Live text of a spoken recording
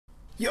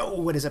Yo,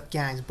 what is up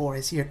guys,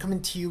 Boris here, coming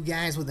to you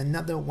guys with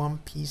another One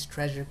Piece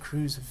Treasure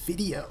Cruise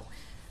video.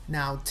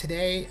 Now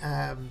today,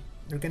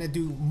 we're gonna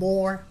do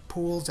more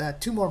pools,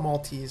 2 more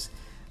multis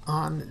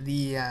on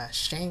the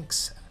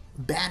Shanks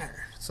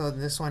banner. So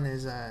this one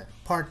is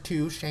part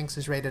 2, Shanks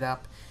is rated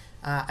up.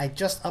 I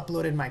just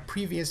uploaded my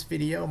previous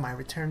video, my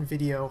return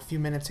video, a few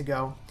minutes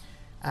ago.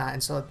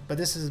 But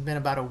this has been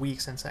about a week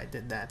since I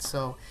did that.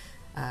 So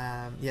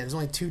yeah, there's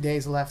only 2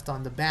 days left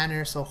on the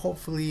banner, so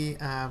hopefully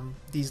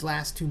these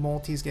last 2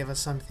 multis give us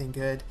something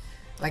good.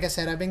 Like I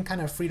said, I've been kind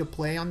of free to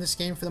play on this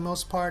game for the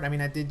most part. I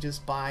mean, I did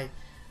just buy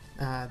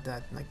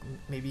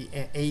maybe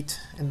 8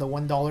 in the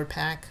 $1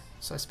 pack,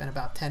 so I spent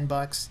about 10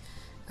 bucks,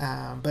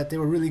 but they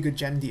were really good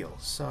gem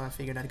deals, so I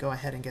figured I'd go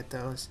ahead and get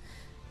those.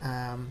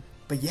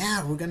 But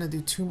yeah, we're gonna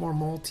do 2 more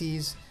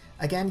multis.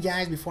 Again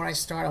guys, before I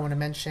start, I want to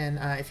mention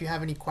if you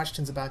have any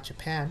questions about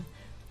Japan,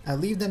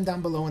 leave them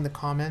down below in the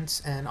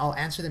comments and I'll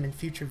answer them in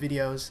future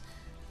videos.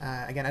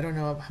 Again, I don't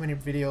know how many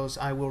videos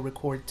I will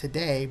record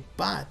today,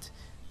 but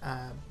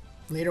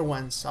later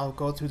ones I'll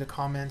go through the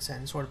comments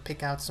and sort of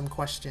pick out some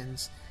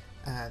questions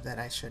that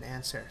I should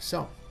answer.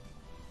 So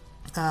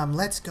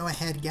let's go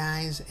ahead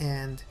guys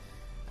and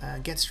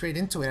get straight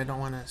into it. I don't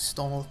want to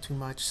stall too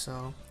much.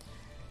 So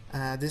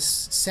this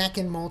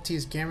second multi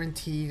is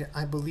guaranteed,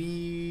 I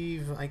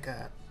believe, like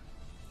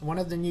one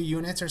of the new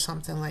units or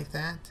something like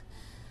that.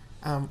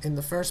 In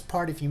the first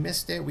part, if you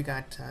missed it, we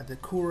got the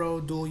Kuro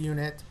dual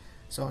unit,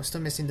 so I'm still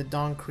missing the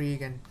Don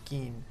Krieg and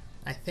Gin,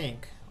 I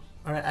think.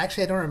 Or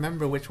actually, I don't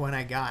remember which one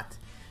I got.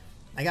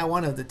 I got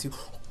one of the 2.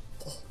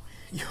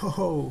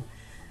 Yo,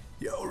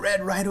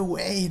 red right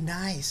away.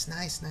 Nice,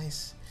 nice,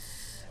 nice.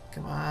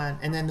 Come on.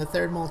 And then the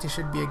third multi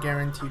should be a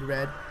guaranteed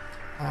red.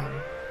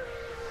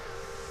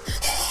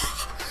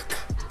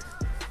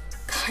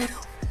 Kaido.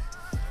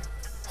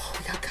 Oh,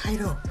 we got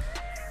Kaido.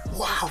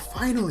 Wow,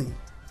 finally.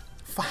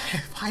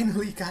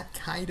 Finally got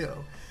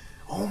Kaido.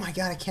 Oh my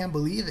god, I can't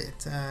believe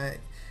it.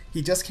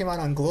 He just came out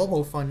on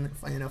Global,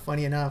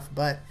 funny enough,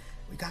 but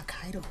we got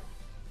Kaido.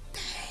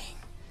 Dang.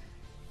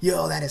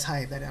 Yo, that is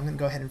hype. I'm gonna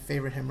go ahead and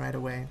favorite him right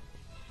away.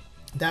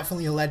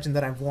 Definitely a legend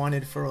that I've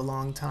wanted for a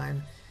long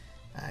time.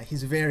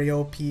 He's very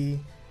OP,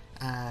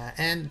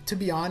 and to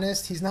be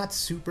honest, he's not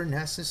super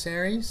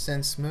necessary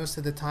since most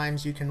of the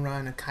times you can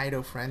run a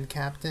Kaido friend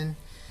captain,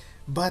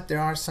 but there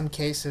are some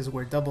cases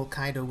where double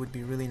Kaido would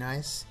be really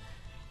nice.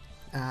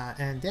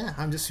 And yeah,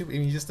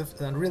 he's just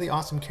a really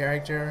awesome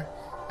character.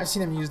 I've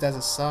seen him used as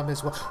a sub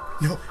as well.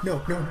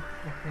 No.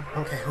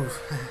 Okay,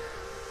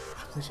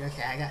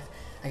 okay,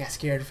 I got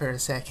scared for a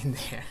second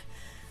there.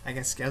 I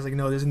was like,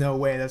 no, there's no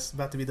way. That's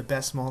about to be the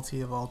best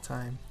multi of all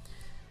time.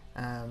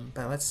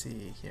 But let's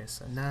see here.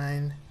 So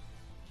 9,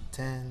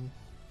 10.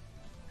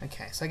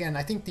 Okay, so again,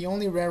 I think the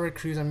only rare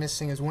recruits I'm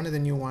missing is one of the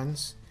new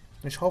ones,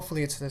 which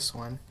hopefully it's this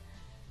one.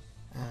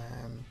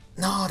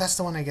 No, that's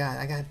the one I got.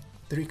 I got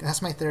 3.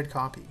 That's my 3rd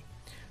copy.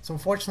 So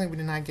unfortunately we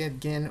did not get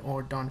Gin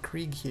or Don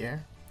Krieg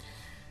here.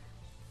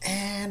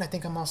 And I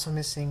think I'm also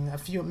missing a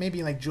few,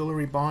 maybe like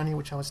Jewelry Bonnie,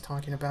 which I was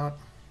talking about.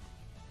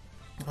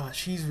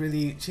 She's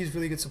really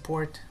good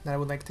support that I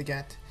would like to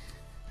get.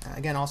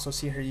 Again, also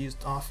see her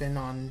used often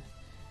on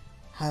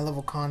high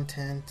level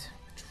content.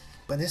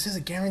 But this is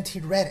a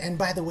guaranteed red, and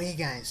by the way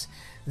guys,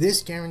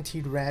 this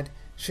guaranteed red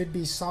should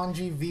be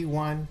Sanji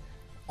V1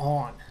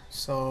 on.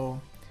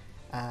 So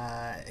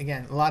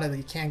again, a lot of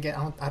you can't get.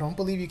 I don't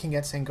believe you can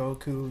get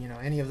Sengoku,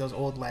 any of those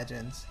old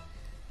legends.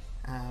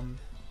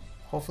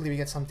 Hopefully we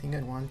get something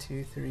good. 1,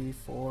 2, 3,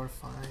 4,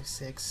 5,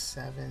 6,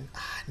 7.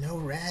 No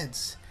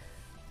reds.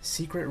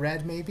 Secret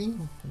red, maybe.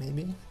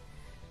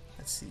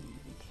 Let's see,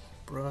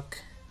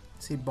 Brooke.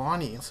 Let's see,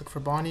 Bonnie. Let's look for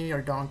Bonnie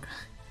or Don.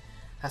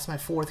 That's my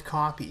 4th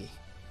copy.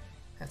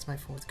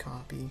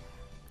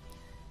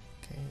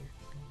 Okay.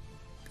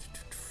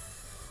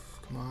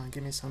 Come on,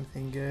 give me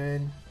something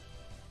good.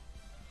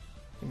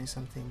 Give me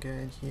something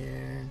good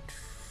here.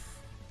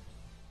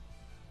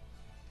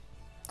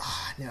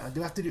 No, do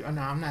I have to do? Oh,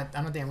 no, I'm not.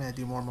 I don't think I'm gonna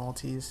do more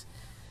multis.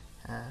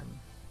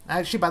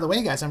 Actually, by the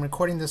way, guys, I'm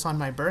recording this on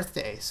my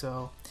birthday,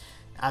 so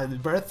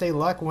birthday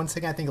luck. Once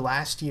again, I think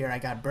last year I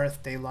got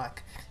birthday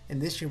luck,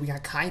 and this year we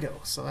got Kaido,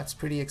 so that's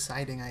pretty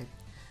exciting.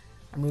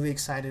 I'm really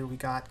excited we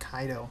got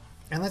Kaido,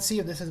 and let's see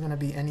if this is gonna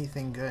be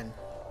anything good.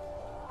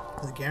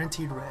 The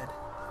guaranteed red.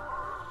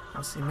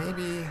 Let's see,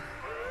 maybe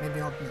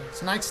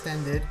it's not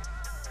extended.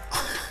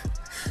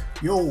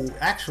 Yo,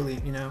 actually,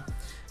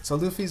 so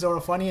Luffy, Zoro,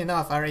 funny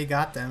enough, I already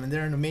got them, and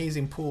they're an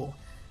amazing pool.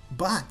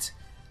 But,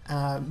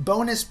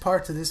 bonus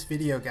part to this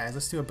video, guys.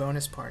 Let's do a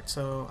bonus part.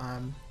 So,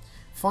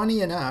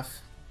 funny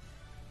enough,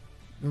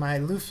 my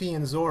Luffy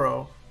and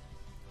Zoro,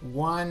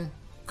 1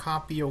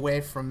 copy away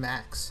from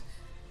max.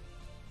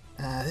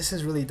 This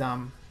is really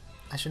dumb.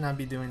 I should not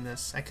be doing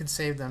this. I could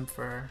save them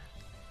for...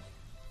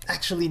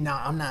 Actually, no,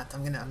 I'm not.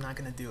 I'm not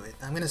gonna do it.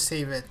 I'm gonna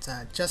save it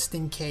just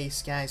in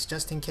case, guys.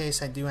 Just in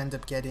case I do end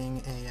up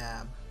getting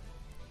a.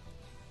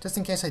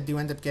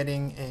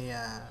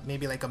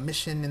 Maybe like a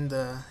mission in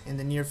the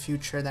near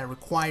future that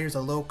requires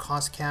a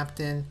low-cost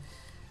captain.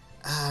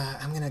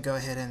 I'm gonna go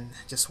ahead and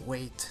just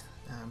wait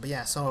But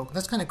yeah, so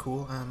that's kind of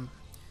cool.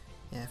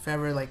 Yeah, if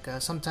ever, like,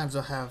 sometimes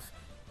they'll have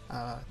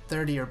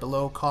 30 or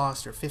below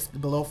cost, or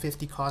below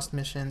 50 cost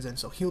missions, and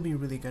so he'll be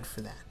really good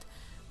for that.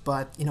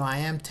 But, you know, I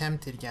am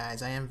tempted,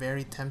 guys. I am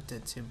very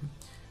tempted to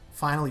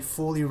finally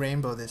fully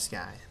rainbow this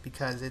guy,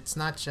 because it's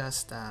not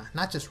just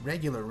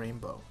regular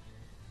rainbow.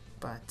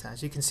 But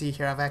as you can see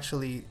here, I've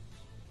actually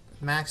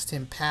maxed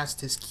him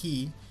past his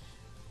key,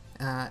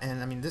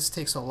 and I mean, this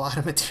takes a lot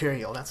of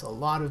material. That's a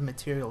lot of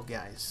material,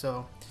 guys.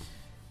 So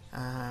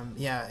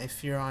yeah,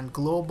 if you're on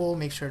global,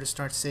 make sure to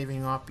start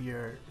saving up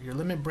your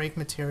limit break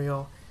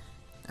material,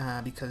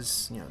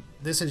 because, you know,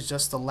 this is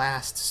just the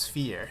last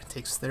sphere. It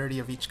takes 30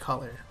 of each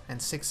color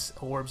and 6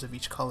 orbs of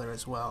each color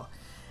as well,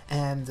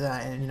 and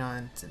you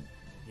know,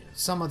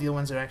 some of the other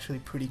ones are actually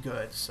pretty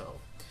good. So,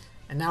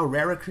 and now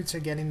rare recruits are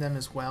getting them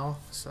as well.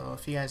 So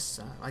if you guys,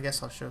 I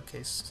guess I'll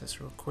showcase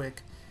this real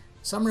quick.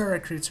 Some rare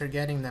recruits are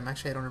getting them.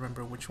 Actually, I don't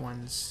remember which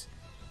ones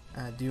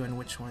do and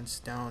which ones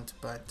don't,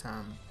 but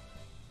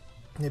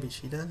maybe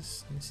she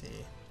does. Let me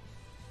see.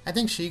 I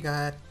think she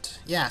got,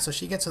 yeah, so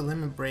she gets a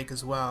limit break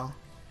as well.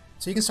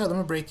 So you can start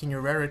limit breaking your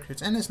rare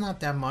recruits, and it's not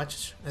that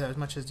much, as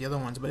much as the other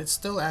ones, but it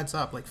still adds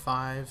up, like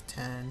 5,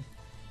 10,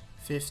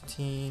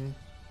 15,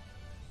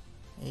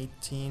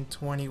 18,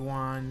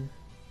 21,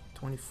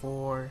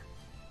 24,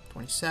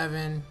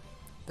 27,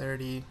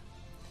 30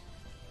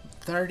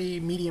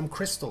 medium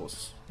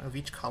crystals of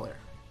each color.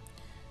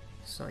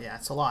 So yeah,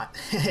 it's a lot.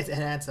 It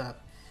adds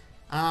up.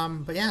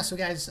 But yeah, so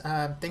guys,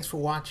 thanks for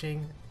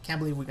watching. Can't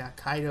believe we got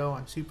Kaido.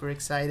 I'm super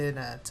excited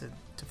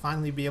to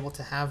finally be able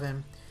to have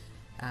him.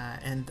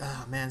 And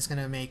oh man, it's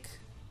gonna make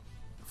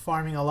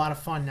farming a lot of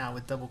fun now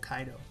with double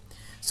Kaido.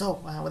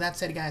 So with that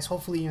said, guys,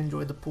 hopefully you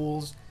enjoyed the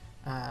pools.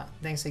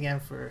 Thanks again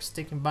for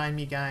sticking by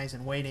me, guys,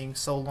 and waiting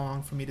so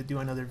long for me to do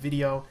another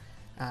video.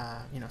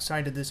 You know,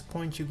 sorry to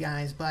disappoint you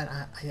guys, but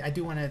I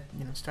do want to,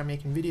 you know, start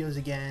making videos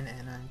again,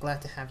 and I'm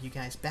glad to have you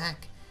guys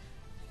back.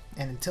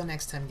 And until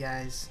next time,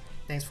 guys,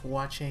 thanks for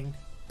watching.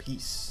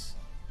 Peace.